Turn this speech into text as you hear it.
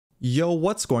Yo,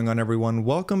 what's going on everyone?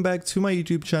 Welcome back to my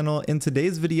YouTube channel. In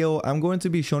today's video, I'm going to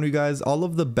be showing you guys all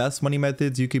of the best money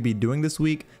methods you could be doing this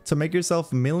week to make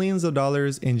yourself millions of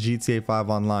dollars in GTA 5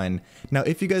 Online. Now,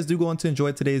 if you guys do go on to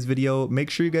enjoy today's video,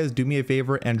 make sure you guys do me a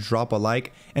favor and drop a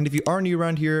like. And if you are new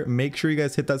around here, make sure you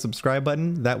guys hit that subscribe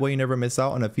button. That way you never miss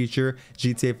out on a future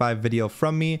GTA 5 video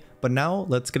from me. But now,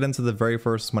 let's get into the very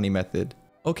first money method.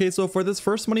 Okay, so for this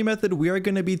first money method, we are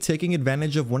going to be taking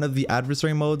advantage of one of the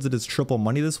adversary modes that is triple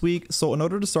money this week. So in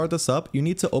order to start this up, you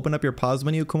need to open up your pause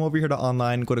menu, come over here to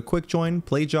online, go to quick join,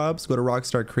 play jobs, go to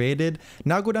Rockstar created.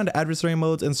 Now go down to adversary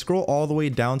modes and scroll all the way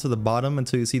down to the bottom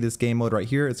until you see this game mode right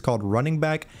here. It's called running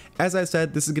back. As I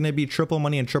said, this is going to be triple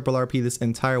money and triple RP this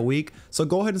entire week. So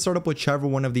go ahead and start up whichever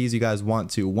one of these you guys want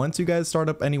to. Once you guys start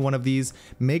up any one of these,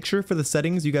 make sure for the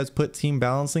settings, you guys put team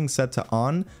balancing set to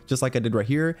on, just like I did right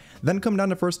here. Then come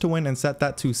down to first to win and set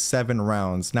that to 7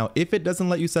 rounds. Now, if it doesn't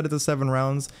let you set it to 7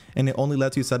 rounds and it only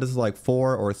lets you set it to like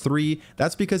 4 or 3,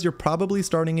 that's because you're probably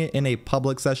starting it in a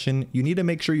public session. You need to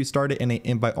make sure you start it in an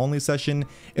invite only session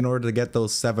in order to get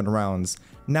those 7 rounds.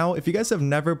 Now, if you guys have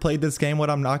never played this game mode,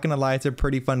 I'm not gonna lie, it's a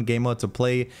pretty fun game mode to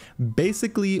play.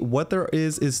 Basically, what there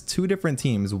is 2 different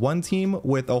teams. One team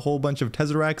with a whole bunch of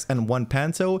Tesseracts and 1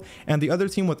 Panto, and the other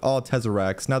team with all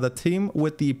Tesseracts. Now, the team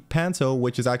with the Panto,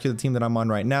 which is actually the team that I'm on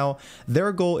right now,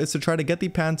 their goal is to try to get the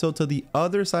Panto to the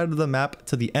other side of the map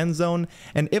to the end zone.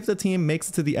 And if the team makes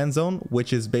it to the end zone,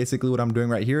 which is basically what I'm doing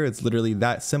right here, it's literally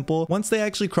that simple. Once they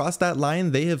actually cross that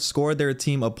line, they have scored their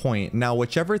team a point. Now,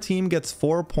 whichever team gets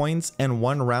 4 points and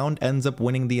 1 round ends up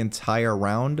winning the entire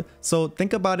round. So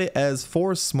think about it as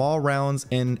 4 small rounds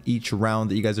in each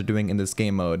round that you guys are doing in this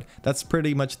game mode. That's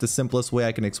pretty much the simplest way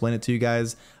I can explain it to you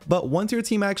guys. But once your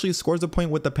team actually scores a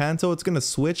point with the Panto, it's going to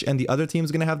switch and the other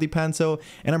team's going to have the Panto.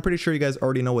 And I'm pretty sure you guys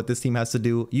already know what this team has to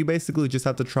do. You basically just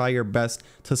have to try your best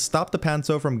to stop the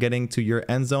Panto from getting to your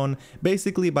end zone,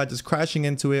 basically by just crashing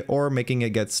into it or making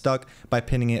it get stuck by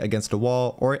pinning it against a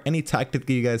wall, or any tactic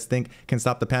that you guys think can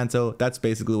stop the Panto. That's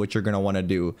basically what you're going to want to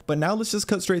do. But now let's just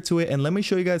cut straight to it and let me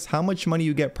show you guys how much money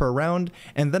you get per round,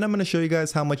 and then I'm going to show you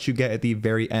guys how much you get at the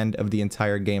very end of the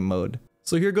entire game mode.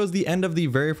 So here goes the end of the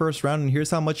very first round, and here's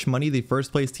how much money the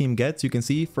first place team gets. You can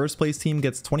see first place team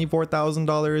gets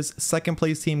 $24,000, second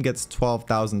place team gets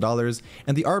 $12,000,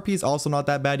 and the RP is also not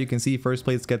that bad. You can see first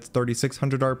place gets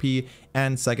 3,600 RP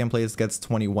and second place gets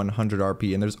 2,100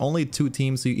 RP, and there's only 2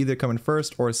 teams, so you either come in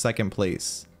first or second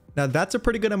place. Now that's a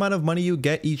pretty good amount of money you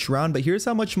get each round, but here's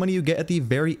how much money you get at the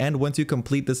very end once you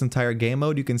complete this entire game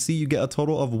mode. You can see you get a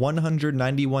total of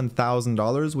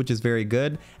 $191,000, which is very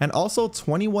good, and also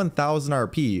 21,000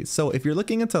 RP. So if you're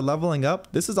looking into leveling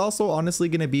up, this is also honestly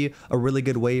going to be a really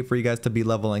good way for you guys to be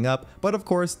leveling up, but of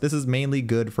course this is mainly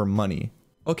good for money.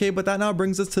 Okay, but that now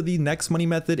brings us to the next money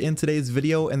method in today's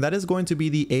video, and that is going to be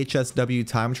the HSW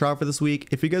time trial for this week.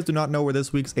 If you guys do not know where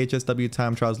this week's HSW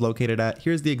time trial is located at,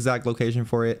 here's the exact location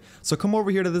for it. So come over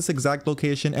here to this exact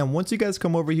location, and once you guys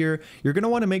come over here, you're going to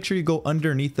want to make sure you go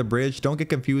underneath the bridge. Don't get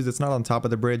confused, it's not on top of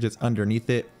the bridge, it's underneath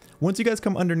it. Once you guys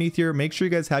come underneath here, make sure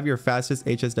you guys have your fastest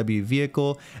HSW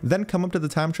vehicle, then come up to the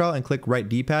time trial and click right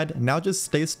D-pad. Now just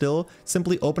stay still,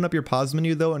 simply open up your pause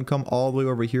menu though and come all the way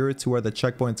over here to where the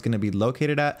checkpoint's going to be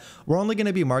located at. We're only going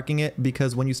to be marking it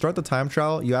because when you start the time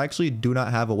trial, you actually do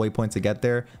not have a waypoint to get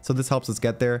there, so this helps us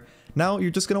get there. Now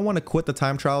you're just going to want to quit the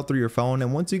time trial through your phone,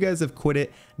 and once you guys have quit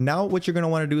it, now what you're going to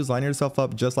want to do is line yourself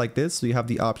up just like this, so you have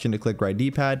the option to click right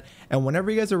D-pad, and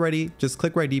whenever you guys are ready, just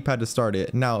click right D-pad to start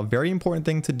it. Now, very important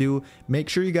thing to do, make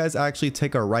sure you guys actually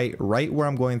take a right where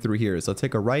I'm going through here. So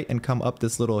take a right and come up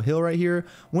this little hill right here.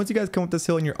 Once you guys come up this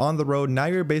hill and you're on the road, now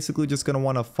you're basically just going to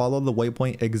want to follow the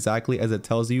waypoint exactly as it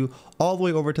tells you all the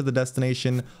way over to the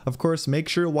destination. Of course, make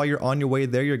sure while you're on your way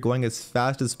there, you're going as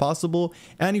fast as possible,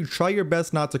 and you try your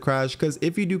best not to crash, because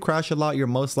if you do crash a lot, you're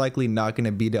most likely not going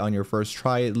to beat it on your first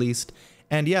try at least.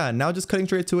 And yeah, now just cutting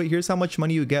straight to it, here's how much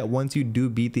money you get once you do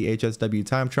beat the HSW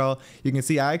time trial. You can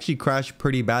see I actually crashed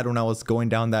pretty bad when I was going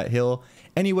down that hill.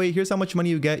 Anyway, here's how much money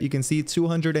you get. You can see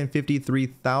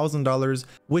 $253,000,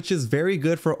 which is very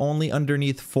good for only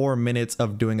underneath 4 minutes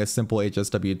of doing a simple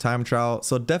HSW time trial.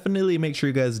 So definitely make sure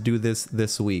you guys do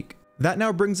this week. That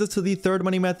now brings us to the third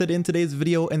money method in today's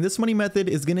video, and this money method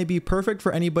is going to be perfect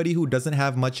for anybody who doesn't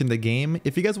have much in the game.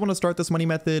 If you guys want to start this money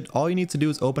method, all you need to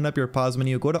do is open up your pause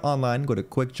menu, go to online, go to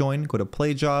quick join, go to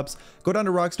play jobs, go down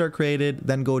to Rockstar created,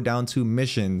 then go down to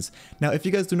missions. Now, if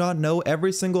you guys do not know,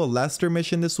 every single Lester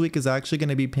mission this week is actually going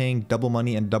to be paying double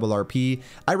money and double RP.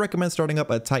 I recommend starting up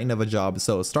a Titan of a job.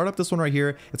 So start up this one right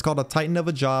here. It's called a Titan of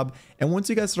a job. And once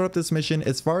you guys start up this mission,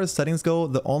 as far as settings go,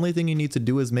 the only thing you need to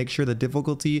do is make sure the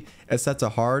difficulty it's set to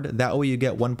hard. That way you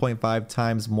get 1.5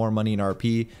 times more money in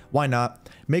RP. Why not?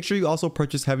 Make sure you also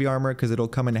purchase heavy armor because it'll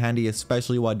come in handy,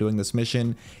 especially while doing this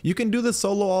mission. You can do this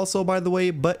solo also, by the way,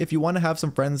 but if you want to have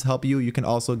some friends help you, you can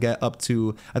also get up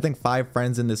to, I think, 5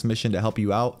 friends in this mission to help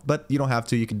you out, but you don't have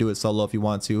to. You can do it solo if you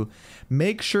want to.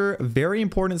 Make sure, very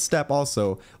important step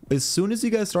also, as soon as you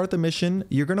guys start the mission,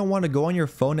 you're going to want to go on your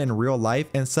phone in real life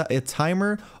and set a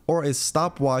timer or a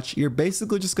stopwatch. You're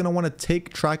basically just going to want to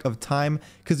take track of time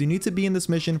because you need to be in this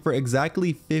mission for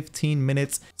exactly 15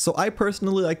 minutes. So I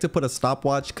personally like to put a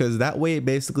stopwatch because that way it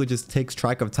basically just takes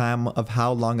track of time of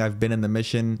how long I've been in the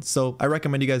mission. So I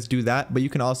recommend you guys do that, but you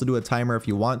can also do a timer if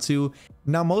you want to.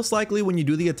 Now, most likely when you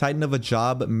do the A Titan of a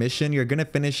Job mission, you're going to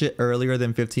finish it earlier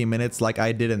than 15 minutes like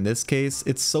I did in this case.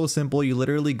 It's so simple. You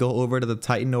literally go over to the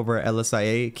Titan over at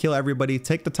LSIA, kill everybody,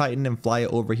 take the Titan and fly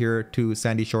it over here to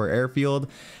Sandy Shore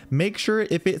Airfield. Make sure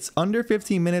if it's under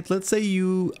 15 minutes, let's say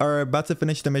you are about to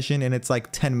finish the mission and it's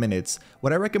like 10 minutes.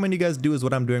 What I recommend you guys do is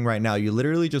what I'm doing right now. You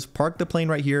literally just park the plane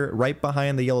right here, right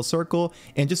behind the yellow circle,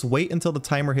 and just wait until the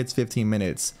timer hits 15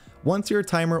 minutes. Once your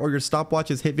timer or your stopwatch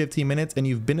has hit 15 minutes and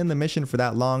you've been in the mission for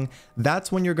that long,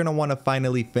 that's when you're going to want to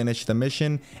finally finish the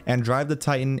mission and drive the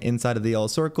Titan inside of the yellow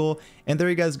circle. And there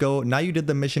you guys go. Now you did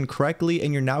the mission correctly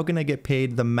and you're now going to get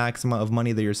paid the maximum of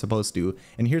money that you're supposed to.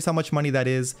 And here's how much money that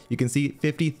is. You can see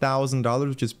 $50,000,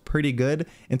 which is pretty good.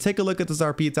 And take a look at this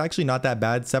RP. It's actually not that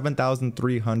bad,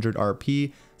 7,300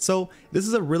 RP. So this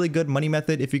is a really good money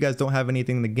method if you guys don't have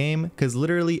anything in the game, because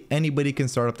literally anybody can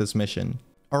start up this mission.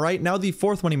 Alright, now the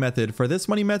fourth money method. For this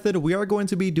money method, we are going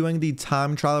to be doing the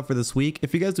time trial for this week.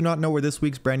 If you guys do not know where this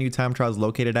week's brand new time trial is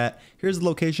located at, here's the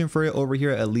location for it over here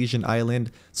at Elysian Island.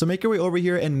 So make your way over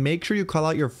here and make sure you call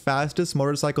out your fastest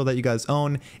motorcycle that you guys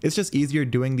own. It's just easier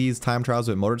doing these time trials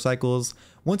with motorcycles.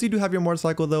 Once you do have your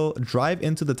motorcycle though, drive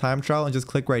into the time trial and just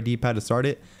click right D-pad to start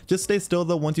it. Just stay still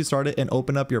though once you start it and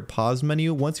open up your pause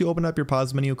menu. Once you open up your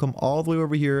pause menu, come all the way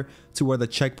over here to where the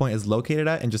checkpoint is located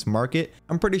at and just mark it.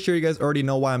 I'm pretty sure you guys already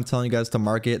know why I'm telling you guys to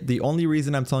mark it. The only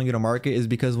reason I'm telling you to mark it is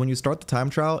because when you start the time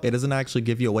trial, it doesn't actually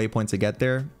give you a waypoint to get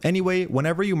there. Anyway,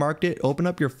 whenever you marked it, open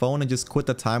up your phone and just quit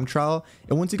the time trial.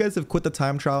 And once you guys have quit the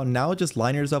time trial, now just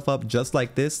line yourself up just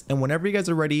like this. And whenever you guys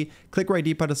are ready, click right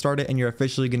D-pad to start it and you're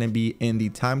officially going to be in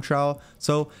the time trial.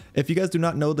 So if you guys do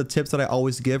not know the tips that I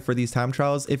always give for these time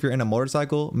trials, if you're in a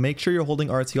motorcycle, make sure you're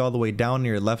holding RT all the way down and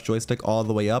your left joystick all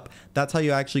the way up. That's how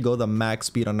you actually go the max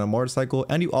speed on a motorcycle,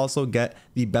 and you also get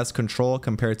the best control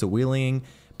compared to wheeling.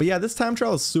 But yeah, this time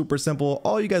trial is super simple.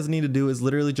 All you guys need to do is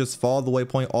literally just follow the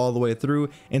waypoint all the way through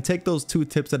and take those 2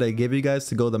 tips that I give you guys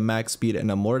to go the max speed in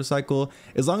a motorcycle.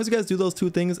 As long as you guys do those 2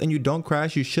 things and you don't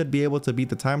crash, you should be able to beat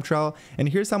the time trial. And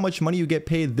here's how much money you get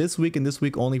paid this week and this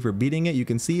week only for beating it. You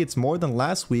can see it's more than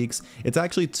last week's. It's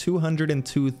actually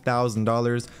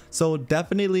 $202,000. So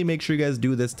definitely make sure you guys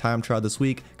do this time trial this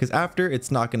week, because after, it's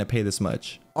not going to pay this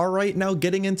much. Alright, now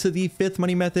getting into the 5th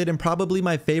money method, and probably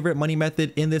my favorite money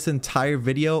method in this entire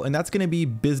video, and that's going to be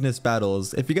business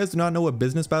battles. If you guys do not know what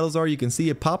business battles are, you can see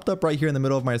it popped up right here in the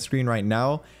middle of my screen right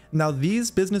now. Now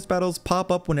these business battles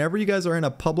pop up whenever you guys are in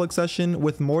a public session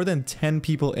with more than 10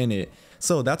 people in it.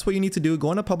 So that's what you need to do.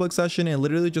 Go in a public session and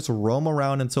literally just roam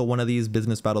around until one of these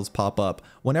business battles pop up.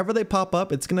 Whenever they pop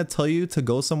up, it's going to tell you to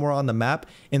go somewhere on the map.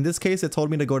 In this case, it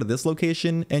told me to go to this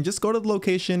location, and just go to the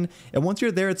location. And once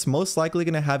you're there, it's most likely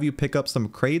going to have you pick up some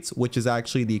crates, which is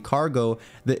actually the cargo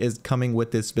that is coming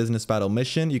with this business battle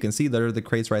mission. You can see there are the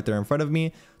crates right there in front of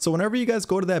me. So whenever you guys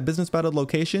go to that business battle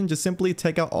location, just simply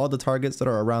take out all the targets that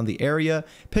are around the area,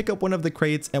 pick up one of the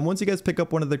crates, and once you guys pick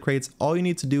up one of the crates, all you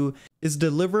need to do is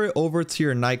deliver it over to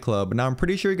your nightclub. Now I'm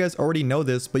pretty sure you guys already know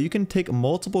this, but you can take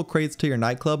multiple crates to your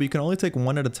nightclub. You can only take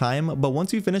one at a time, but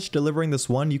once you finish delivering this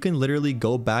one, you can literally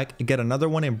go back, get another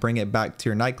one, and bring it back to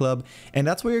your nightclub. And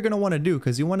that's what you're going to want to do,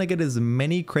 because you want to get as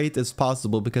many crates as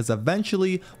possible, because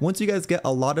eventually once you guys get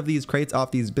a lot of these crates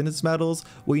off these business battles,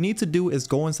 what you need to do is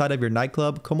go inside of your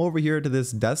nightclub, come over here to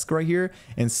this desk right here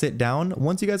and sit down.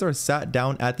 Once you guys are sat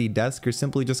down at the desk, you're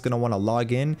simply just going to want to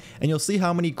log in, and you'll see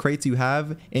how many crates you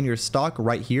have in your stock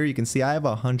right here. You can see I have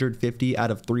 150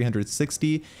 out of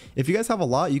 360. If you guys have a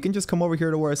lot, you can just come over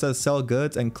here to where it says sell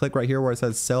goods and click right here where it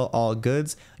says sell all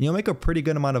goods, and you'll make a pretty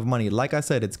good amount of money. Like I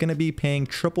said, it's going to be paying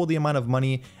triple the amount of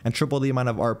money and triple the amount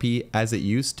of RP as it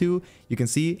used to. You can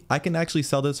see I can actually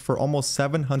sell this for almost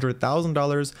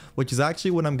 $700,000, which is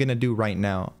actually what I'm going to do right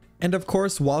now. And of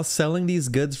course, while selling these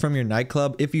goods from your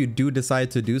nightclub, if you do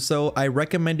decide to do so, I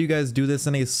recommend you guys do this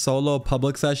in a solo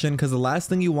public session, because the last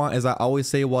thing you want, as I always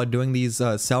say while doing these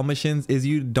sell missions, is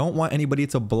you don't want anybody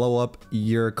to blow up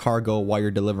your cargo while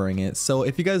you're delivering it. So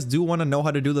if you guys do want to know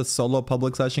how to do the solo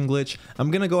public session glitch,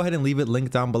 I'm going to go ahead and leave it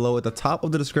linked down below at the top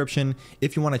of the description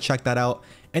if you want to check that out.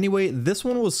 Anyway, this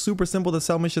one was super simple, the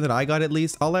sell mission that I got at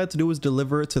least. All I had to do was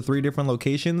deliver to 3 different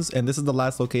locations, and this is the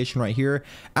last location right here.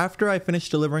 After I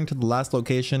finished delivering to the last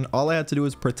location, all I had to do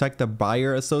was protect the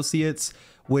buyer associates,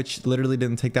 which literally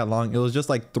didn't take that long. It was just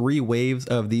like 3 waves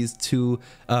of these 2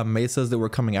 mesas that were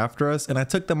coming after us, and I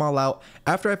took them all out.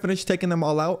 After I finished taking them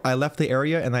all out, I left the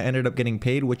area and I ended up getting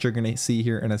paid, which you're gonna see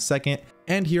here in a second.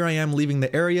 And here I am leaving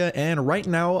the area, and right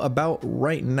now,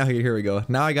 here we go.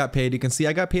 Now I got paid. You can see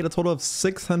I got paid a total of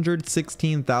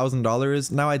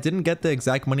 $616,000. Now I didn't get the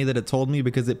exact money that it told me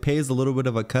because it pays a little bit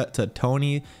of a cut to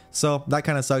Tony, so that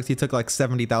kind of sucks. He took like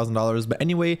 $70,000, but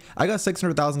anyway, I got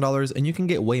 $600,000, and you can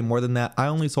get way more than that. I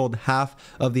only sold half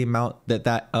of the amount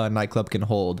that nightclub can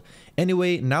hold.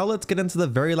 Anyway, now let's get into the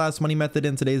very last money method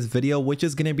in today's video, which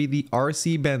is going to be the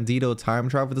RC Bandito time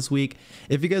trial for this week.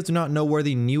 If you guys do not know where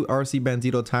the new RC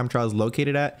Bandito time trial is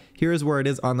located at, here is where it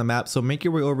is on the map. So make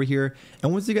your way over here,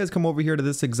 and once you guys come over here to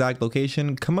this exact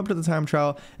location, come up to the time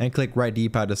trial and click right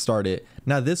D-pad to start it.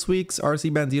 Now this week's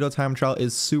RC Bandito time trial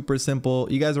is super simple.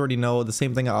 You guys already know the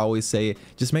same thing I always say.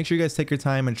 Just make sure you guys take your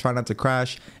time and try not to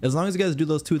crash. As long as you guys do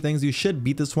those 2 things, you should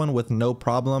beat this one with no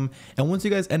problem. And once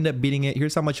you guys end up beating it,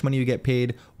 here's how much money you get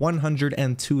paid: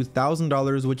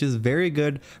 $102,000, which is very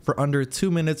good for under 2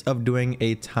 minutes of doing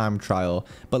a time trial.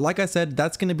 But like I said,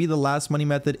 that's going to be the last money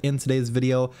method in today's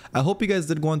video. I hope you guys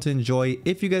did go on to enjoy.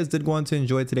 If you guys did go on to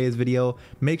enjoy today's video,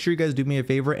 make sure you guys do me a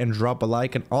favor and drop a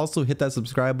like, and also hit that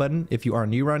subscribe button if you are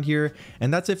new around here.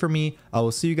 And that's it for me. I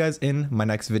will see you guys in my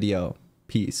next video.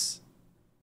 Peace.